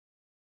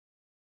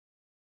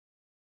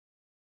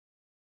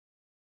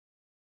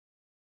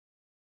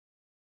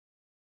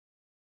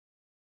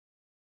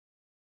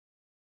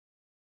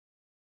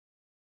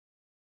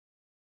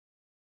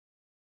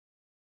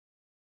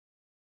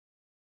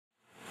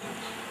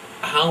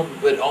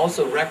but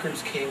also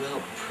records came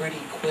out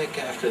pretty quick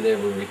after they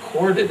were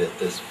recorded at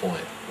this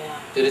point. Yeah.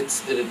 Did it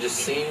just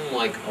seem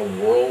like a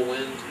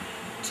whirlwind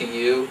to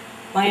you?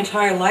 My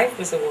entire life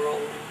was a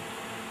whirlwind.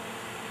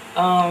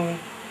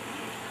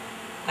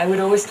 I would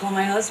always tell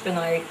my husband,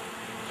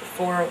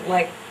 for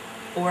like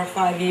 4 or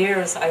 5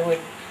 years, I would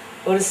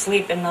go to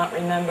sleep and not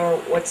remember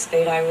what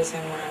state I was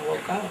in when I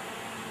woke up.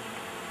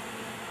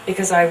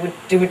 Because I would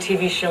do a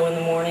TV show in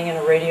the morning and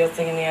a radio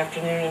thing in the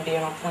afternoon and be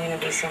on a plane and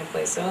be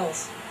someplace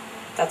else.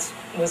 That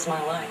was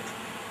my life.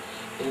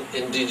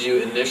 And did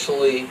you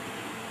initially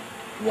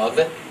love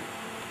it?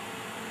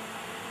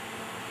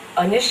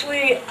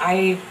 Initially,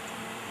 I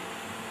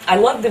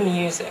loved the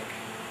music.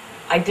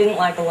 I didn't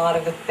like a lot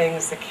of the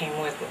things that came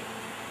with it.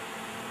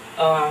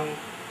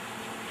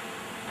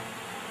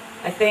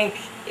 I think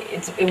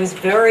it was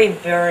very,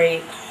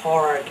 very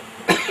hard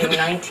in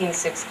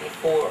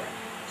 1964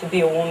 to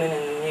be a woman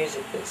in the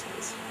music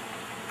business.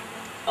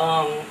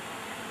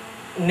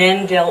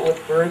 Men dealt with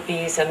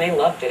groupies and they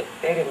loved it.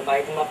 They'd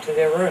invite them up to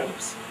their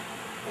rooms.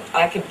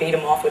 I could beat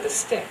them off with a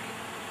stick.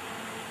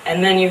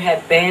 And then you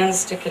had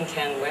bands to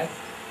contend with,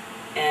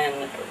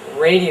 and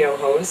radio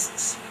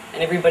hosts,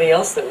 and everybody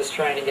else that was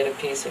trying to get a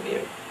piece of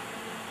you.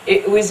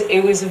 It was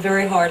a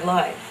very hard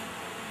life.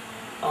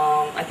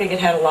 I think it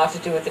had a lot to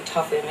do with the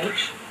tough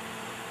image.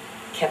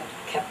 Kept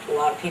a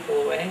lot of people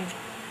away,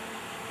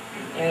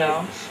 you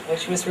know,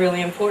 which was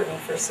really important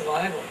for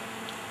survival.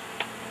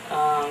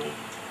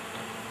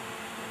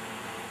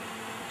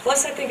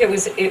 Plus, I think it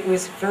was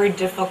very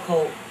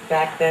difficult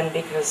back then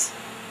because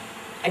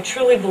I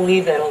truly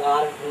believe that a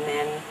lot of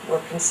men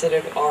were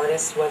considered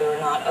artists, whether or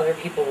not other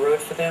people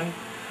wrote for them,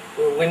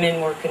 where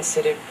women were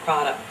considered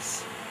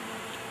products.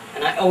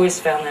 And I always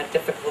found that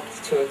difficult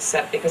to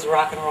accept because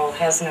rock and roll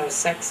has no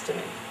sex to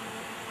me.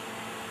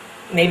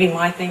 Maybe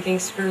my thinking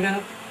screwed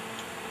up,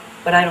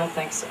 but I don't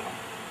think so.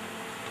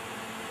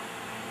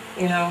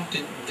 You know?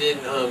 Did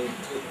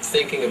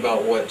thinking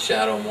about what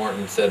Shadow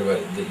Morton said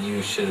about that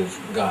you should have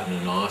gotten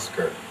an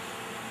Oscar,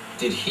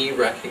 did he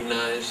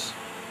recognize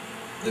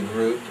the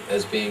group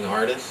as being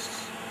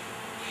artists?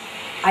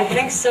 I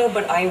think so,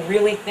 but I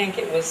really think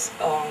it was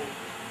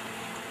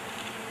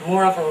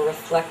more of a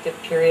reflective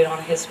period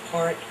on his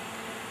part.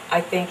 I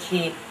think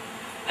the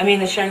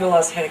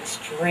Shangri-Las had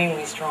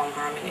extremely strong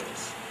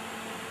harmonies.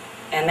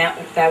 And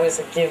that was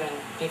a given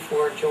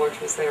before George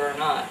was there or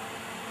not.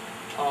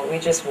 We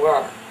just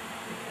were.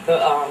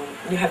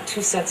 You have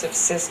two sets of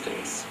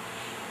sisters,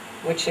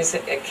 which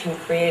it can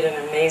create an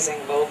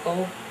amazing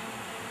vocal.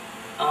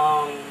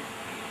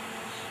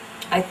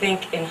 I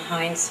think in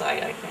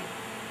hindsight,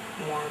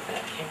 more of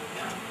that came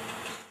down.